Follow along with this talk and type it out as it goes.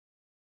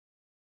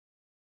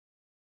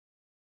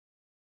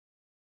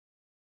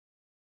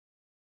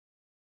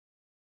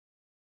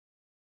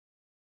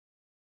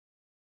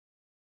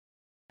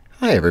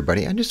Hi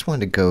everybody, I just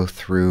wanted to go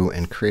through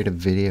and create a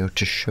video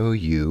to show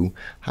you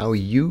how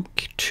you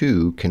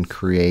too can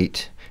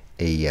create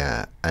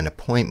an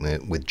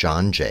appointment with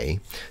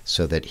JohnJay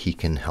so that he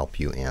can help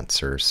you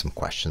answer some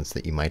questions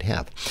that you might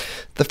have.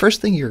 The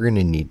first thing you're going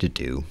to need to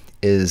do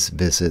is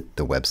visit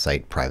the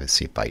website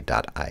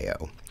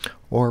PrivacyFight.io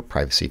or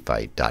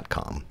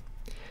PrivacyFight.com.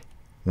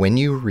 When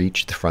you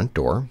reach the front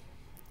door,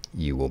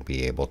 you will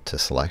be able to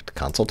select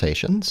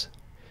Consultations.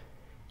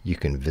 You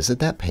can visit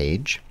that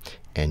page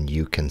and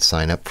you can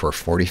sign up for a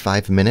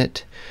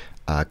 45-minute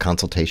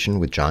consultation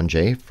with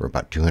JohnJay for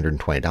about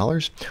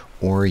 $220,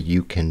 or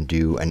you can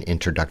do an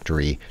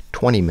introductory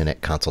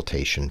 20-minute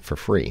consultation for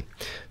free.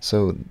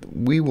 So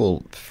we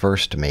will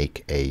first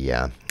make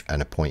an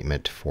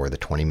appointment for the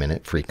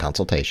 20-minute free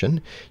consultation.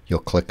 You'll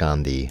click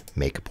on the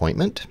Make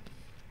Appointment.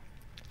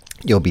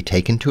 You'll be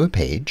taken to a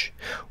page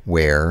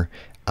where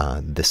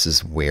this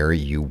is where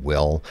you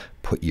will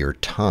put your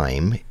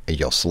time.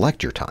 You'll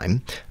select your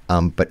time.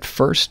 But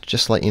first,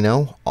 just to let you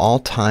know, all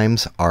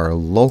times are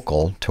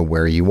local to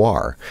where you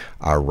are.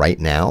 Right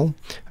now,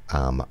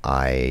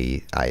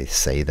 I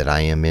say that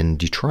I am in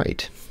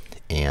Detroit.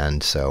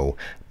 And so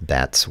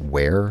that's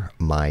where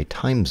my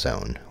time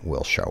zone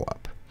will show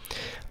up.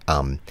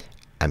 I'm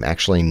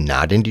actually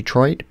not in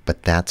Detroit,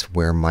 but that's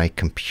where my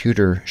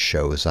computer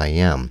shows I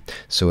am.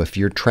 So if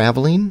you're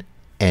traveling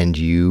and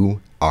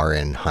you are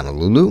in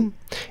Honolulu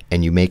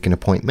and you make an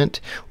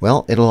appointment,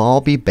 well, it'll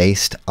all be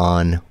based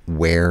on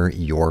where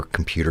your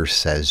computer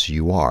says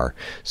you are.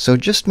 So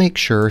just make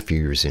sure if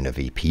you're using a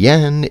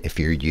VPN, if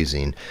you're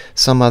using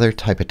some other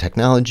type of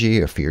technology,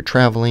 or if you're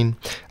traveling,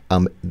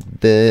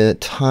 the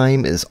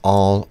time is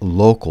all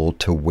local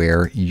to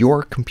where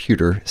your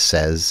computer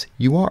says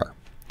you are.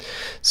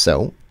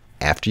 So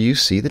after you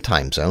see the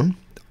time zone,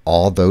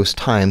 all those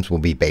times will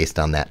be based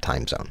on that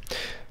time zone.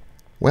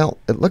 Well,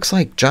 it looks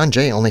like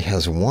JohnJay only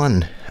has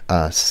one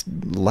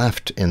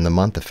left in the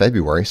month of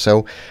February,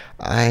 so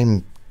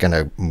I'm going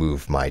to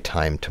move my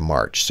time to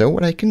March. So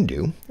what I can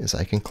do is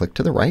I can click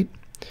to the right.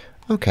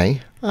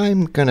 Okay,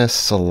 I'm going to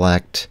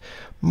select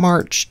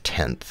March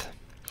 10th.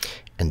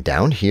 And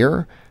down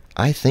here,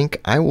 I think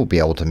I will be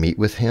able to meet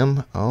with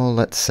him,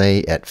 let's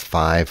say at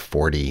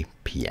 5:40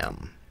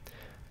 p.m.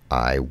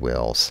 I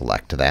will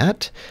select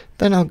that.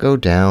 Then I'll go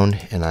down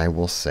and I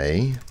will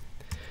say,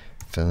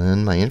 fill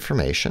in my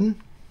information.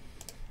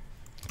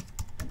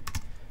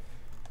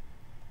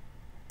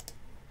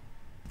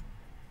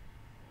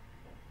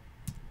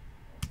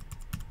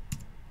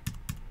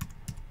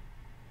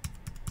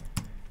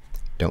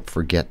 Don't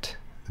forget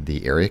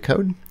the area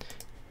code.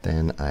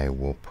 Then I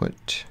will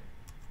put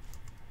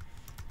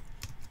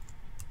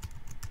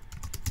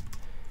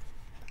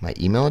my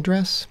email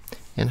address.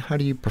 And how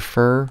do you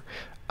prefer?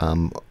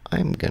 I'm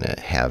going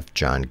to have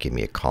John give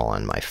me a call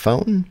on my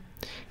phone.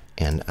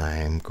 And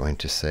I'm going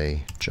to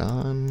say,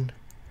 John,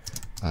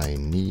 I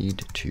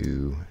need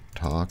to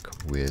talk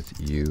with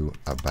you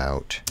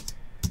about,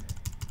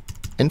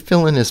 and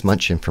fill in as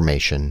much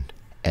information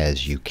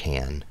as you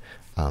can.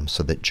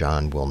 So that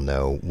John will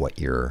know what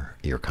your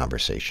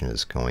conversation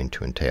is going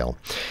to entail.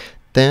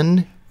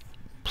 Then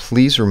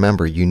please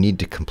remember, you need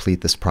to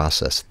complete this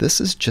process.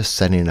 This is just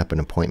setting up an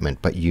appointment,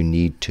 but you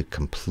need to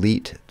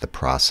complete the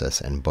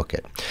process and book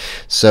it.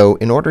 So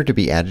in order to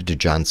be added to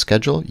John's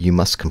schedule, you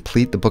must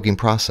complete the booking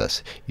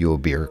process. You will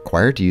be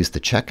required to use the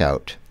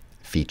checkout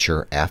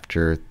feature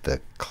after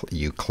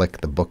you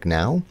click the Book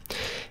Now.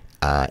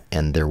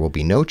 And there will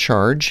be no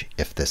charge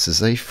if this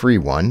is a free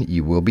one.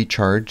 You will be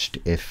charged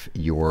if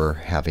you're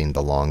having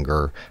the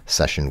longer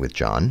session with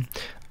John.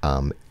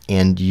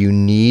 And you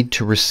need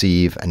to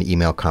receive an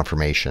email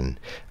confirmation.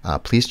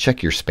 Please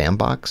check your spam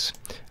box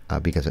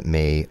because it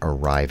may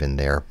arrive in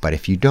there. But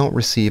if you don't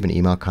receive an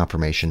email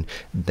confirmation,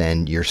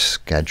 then your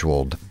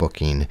scheduled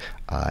booking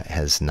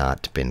has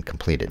not been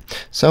completed.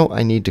 So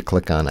I need to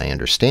click on I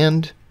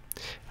understand.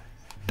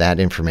 That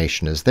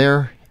information is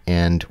there.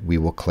 And we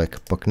will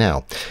click Book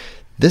Now.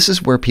 This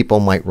is where people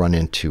might run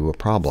into a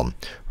problem.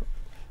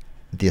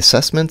 The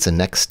assessments and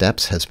next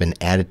steps has been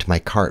added to my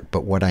cart,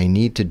 but what I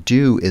need to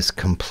do is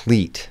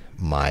complete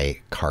my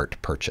cart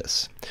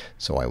purchase.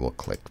 So I will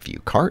click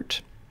View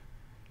Cart.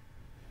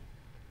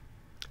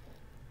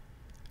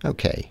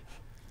 Okay,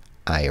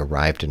 I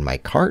arrived in my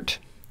cart,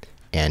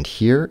 and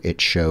here it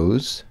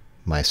shows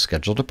my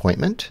scheduled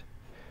appointment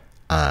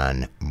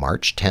on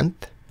March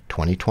 10th,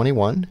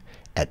 2021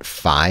 at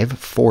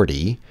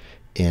 5:40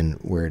 in,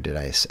 where did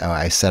I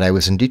said I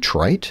was in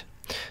Detroit.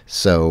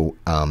 So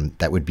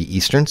that would be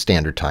Eastern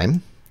Standard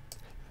Time.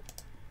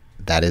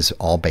 That is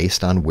all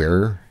based on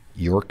where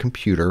your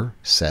computer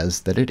says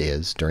that it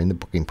is during the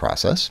booking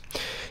process.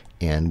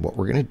 And what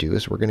we're going to do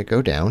is we're going to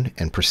go down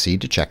and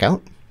proceed to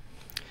checkout.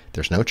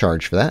 There's no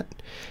charge for that.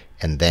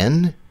 And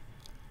then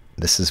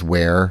this is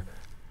where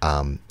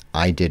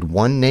I did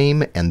one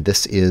name, and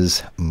this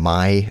is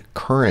my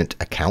current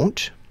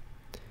account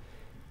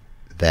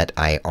that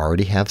I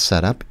already have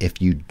set up. If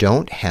you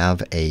don't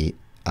have an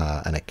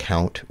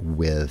account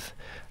with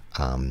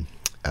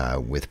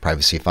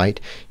PrivacyFight,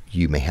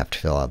 you may have to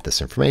fill out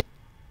this information.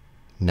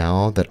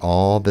 Now that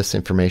all this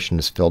information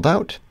is filled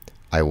out,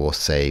 I will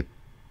say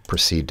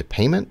proceed to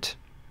payment.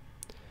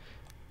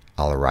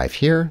 I'll arrive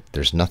here.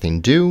 There's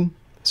nothing due,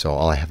 so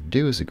all I have to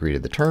do is agree to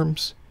the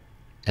terms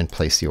and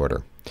place the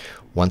order.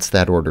 Once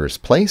that order is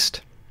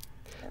placed,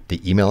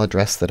 the email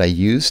address that I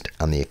used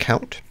on the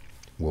account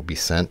will be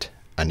sent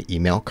an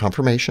email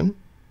confirmation.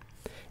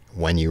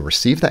 When you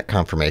receive that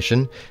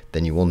confirmation,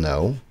 then you will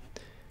know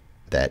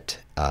that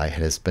it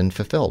has been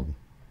fulfilled.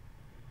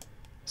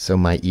 So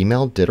my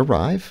email did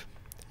arrive,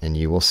 and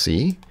you will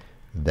see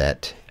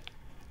that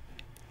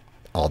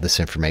all this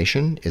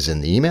information is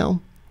in the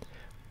email.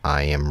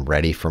 I am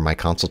ready for my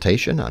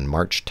consultation on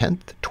March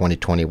 10th,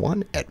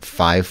 2021 at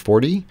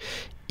 5:40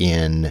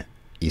 in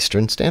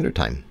Eastern Standard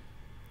Time.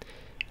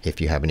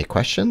 If you have any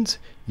questions,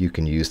 you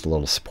can use the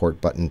little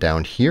support button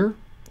down here.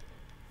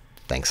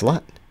 Thanks a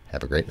lot.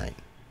 Have a great night.